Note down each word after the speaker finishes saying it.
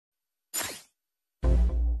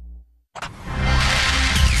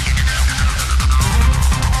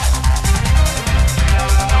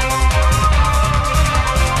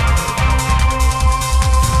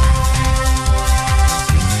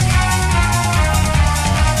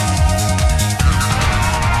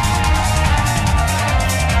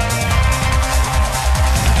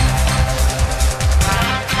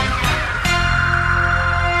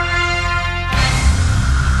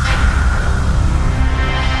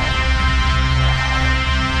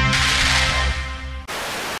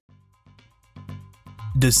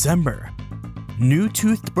December.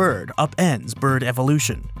 New-toothed bird upends bird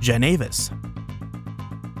evolution, Genevis.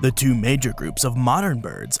 The two major groups of modern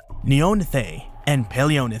birds, Neonathae and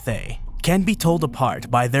Paleonathae, can be told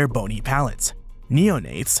apart by their bony palates.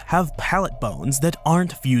 Neonates have palate bones that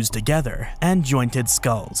aren't fused together and jointed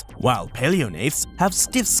skulls, while paleonates have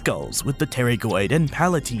stiff skulls with the pterygoid and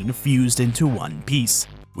palatine fused into one piece,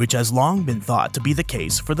 which has long been thought to be the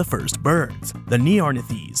case for the first birds, the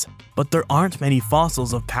Neornithes. But there aren't many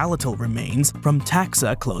fossils of palatal remains from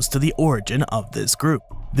taxa close to the origin of this group.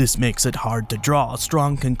 This makes it hard to draw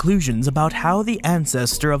strong conclusions about how the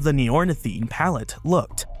ancestor of the Neornithine palate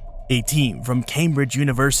looked. A team from Cambridge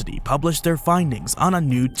University published their findings on a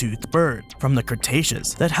new-toothed bird from the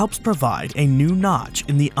Cretaceous that helps provide a new notch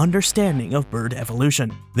in the understanding of bird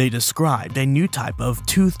evolution. They described a new type of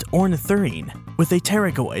toothed ornithurine with a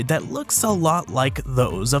pterygoid that looks a lot like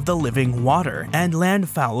those of the living water and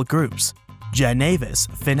landfowl groups. Genevis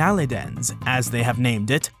finalidens, as they have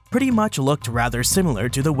named it, pretty much looked rather similar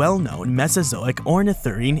to the well-known Mesozoic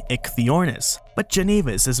ornithurine Ichthyornis, but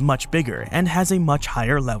Genevis is much bigger and has a much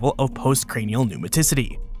higher level of postcranial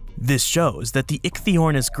pneumaticity. This shows that the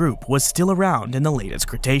Ichthyornis group was still around in the latest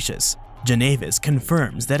Cretaceous. Genevis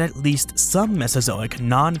confirms that at least some Mesozoic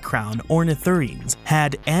non-crown ornithurines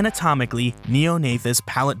had anatomically neonathous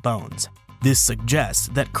palate bones. This suggests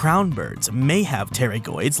that crown birds may have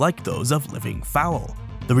pterygoids like those of living fowl.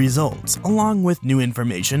 The results, along with new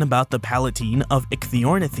information about the palatine of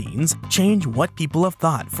Ichthyornithines, change what people have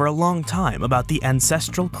thought for a long time about the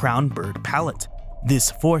ancestral crown bird palate. This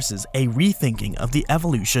forces a rethinking of the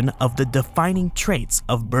evolution of the defining traits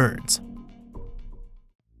of birds.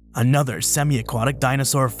 Another semi-aquatic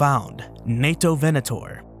dinosaur found,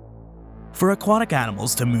 Natovenator. For aquatic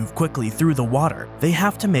animals to move quickly through the water, they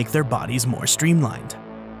have to make their bodies more streamlined.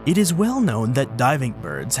 It is well known that diving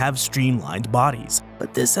birds have streamlined bodies,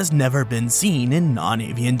 but this has never been seen in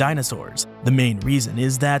non-avian dinosaurs. The main reason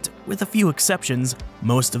is that, with a few exceptions,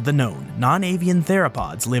 most of the known non-avian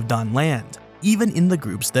theropods lived on land. Even in the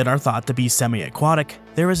groups that are thought to be semi-aquatic,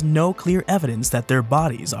 there is no clear evidence that their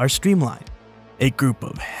bodies are streamlined. A group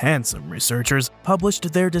of handsome researchers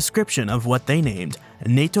published their description of what they named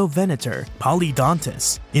Natovenator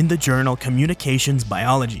polydontus in the journal Communications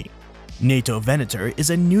Biology. Natovenator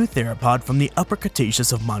is a new theropod from the Upper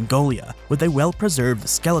Cretaceous of Mongolia, with a well-preserved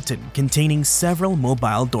skeleton containing several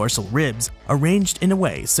mobile dorsal ribs arranged in a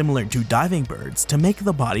way similar to diving birds to make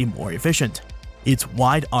the body more efficient. Its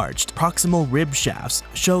wide-arched proximal rib shafts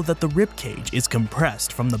show that the rib cage is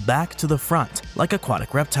compressed from the back to the front, like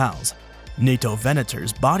aquatic reptiles.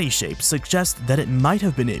 Natovenator's body shape suggests that it might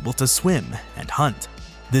have been able to swim and hunt.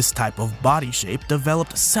 This type of body shape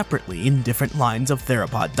developed separately in different lines of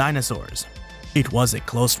theropod dinosaurs. It was a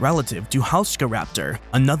close relative to Halschkaraptor,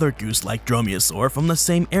 another goose-like dromaeosaur from the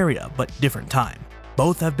same area but different time.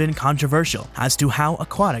 Both have been controversial as to how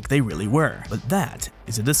aquatic they really were, but that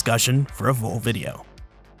is a discussion for a full video.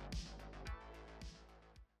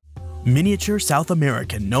 Miniature South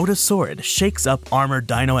American Notosaurid shakes up armored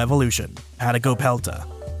dino evolution, Patagopelta.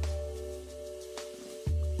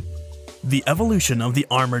 The evolution of the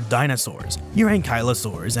armored dinosaurs, your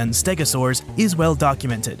Ankylosaurs and Stegosaurs, is well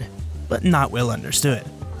documented, but not well understood.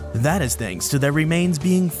 That is thanks to their remains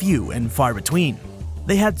being few and far between.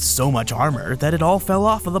 They had so much armor that it all fell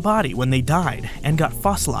off of the body when they died and got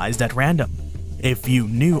fossilized at random. A few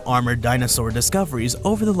new armored dinosaur discoveries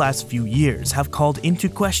over the last few years have called into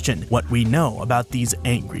question what we know about these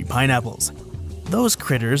angry pineapples. Those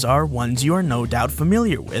critters are ones you are no doubt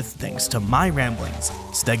familiar with thanks to my ramblings: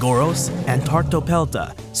 Stegoros,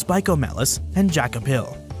 Antarctopelta, Spicomelus, and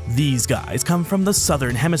Jacopil. These guys come from the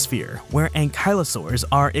southern hemisphere, where Ankylosaurs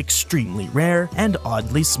are extremely rare and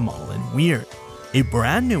oddly small and weird. A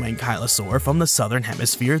brand new Ankylosaur from the southern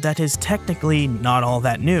hemisphere that is technically not all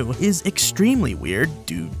that new is extremely weird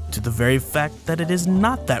due to the very fact that it is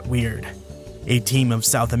not that weird. A team of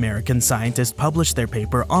South American scientists published their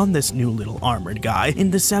paper on this new little armored guy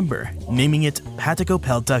in December, naming it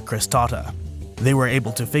Patagopelta cristata. They were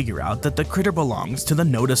able to figure out that the critter belongs to the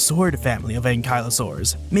Notosaurid family of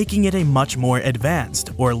Ankylosaurs, making it a much more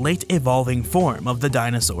advanced or late evolving form of the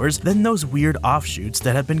dinosaurs than those weird offshoots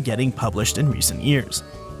that have been getting published in recent years.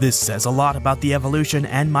 This says a lot about the evolution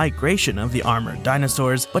and migration of the armored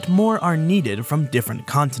dinosaurs, but more are needed from different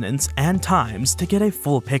continents and times to get a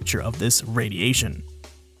full picture of this radiation.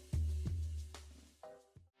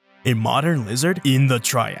 A modern lizard in the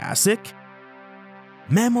Triassic?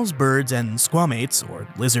 Mammals, birds, and squamates, or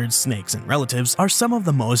lizards, snakes, and relatives, are some of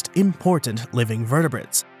the most important living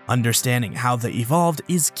vertebrates. Understanding how they evolved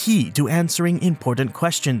is key to answering important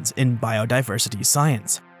questions in biodiversity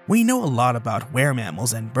science. We know a lot about where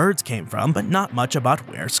mammals and birds came from, but not much about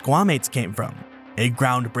where squamates came from. A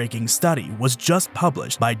groundbreaking study was just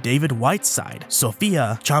published by David Whiteside,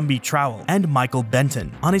 Sophia Chambi-Trowell, and Michael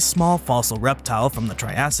Benton on a small fossil reptile from the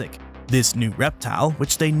Triassic. This new reptile,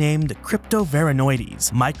 which they named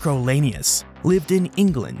Cryptovaranoides microlanius, lived in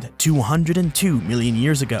England 202 million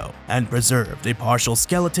years ago and preserved a partial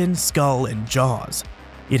skeleton, skull, and jaws.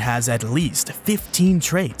 It has at least 15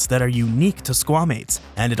 traits that are unique to squamates,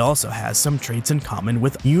 and it also has some traits in common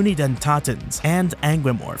with unidentatans and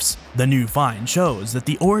anguimorphs. The new find shows that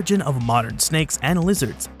the origin of modern snakes and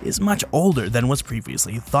lizards is much older than was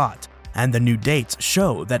previously thought, and the new dates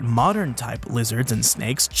show that modern-type lizards and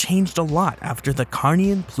snakes changed a lot after the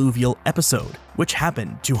Carnian pluvial episode, which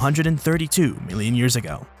happened 232 million years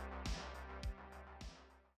ago.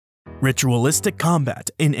 Ritualistic combat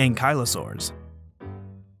in Ankylosaurs.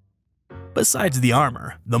 Besides the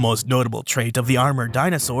armor, the most notable trait of the armored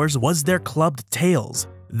dinosaurs was their clubbed tails,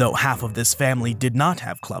 though half of this family did not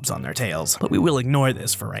have clubs on their tails, but we will ignore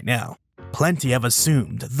this for right now. Plenty have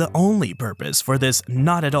assumed the only purpose for this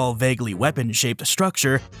not at all vaguely weapon-shaped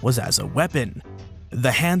structure was as a weapon.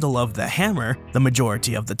 The handle of the hammer, the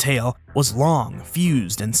majority of the tail, was long,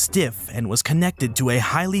 fused, and stiff, and was connected to a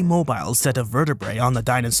highly mobile set of vertebrae on the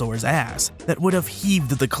dinosaur's ass that would have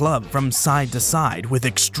heaved the club from side to side with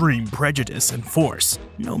extreme prejudice and force.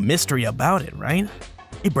 No mystery about it, right?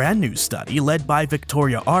 A brand new study led by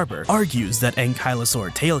Victoria Arbour argues that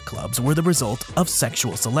ankylosaur tail clubs were the result of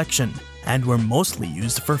sexual selection and were mostly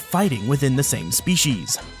used for fighting within the same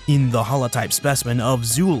species. In the holotype specimen of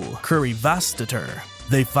Zool currivastator,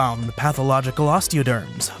 they found pathological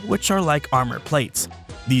osteoderms, which are like armor plates.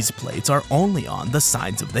 These plates are only on the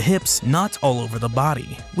sides of the hips, not all over the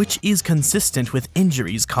body, which is consistent with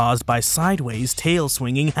injuries caused by sideways tail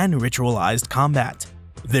swinging and ritualized combat.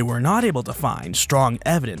 They were not able to find strong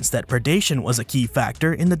evidence that predation was a key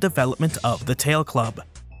factor in the development of the tail club.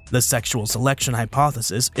 The sexual selection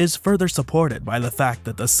hypothesis is further supported by the fact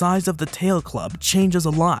that the size of the tail club changes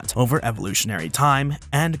a lot over evolutionary time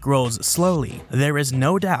and grows slowly. There is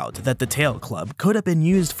no doubt that the tail club could have been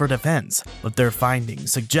used for defense, but their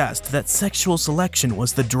findings suggest that sexual selection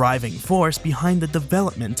was the driving force behind the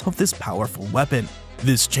development of this powerful weapon.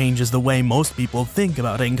 This changes the way most people think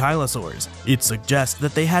about ankylosaurs. It suggests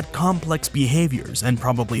that they had complex behaviors and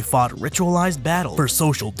probably fought ritualized battle for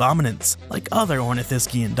social dominance, like other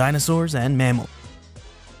ornithischian dinosaurs and mammals.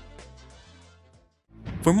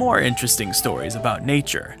 For more interesting stories about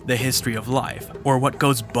nature, the history of life, or what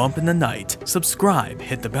goes bump in the night, subscribe,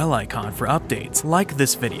 hit the bell icon for updates, like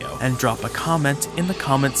this video, and drop a comment in the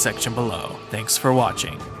comment section below. Thanks for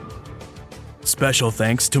watching. Special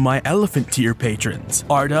thanks to my elephant tier patrons: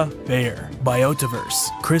 Arda Bear,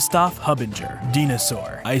 Biotiverse, Christoph Hubinger,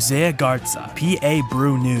 Dinosaur, Isaiah Garza, PA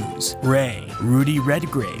Brew News, Ray, Rudy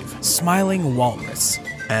Redgrave, Smiling Walrus.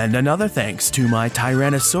 And another thanks to my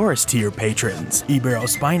Tyrannosaurus tier patrons: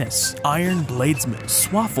 Iberospinus, Iron Bladesman,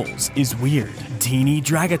 Swaffles is Weird, Teeny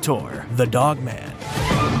Dragator, The Dogman,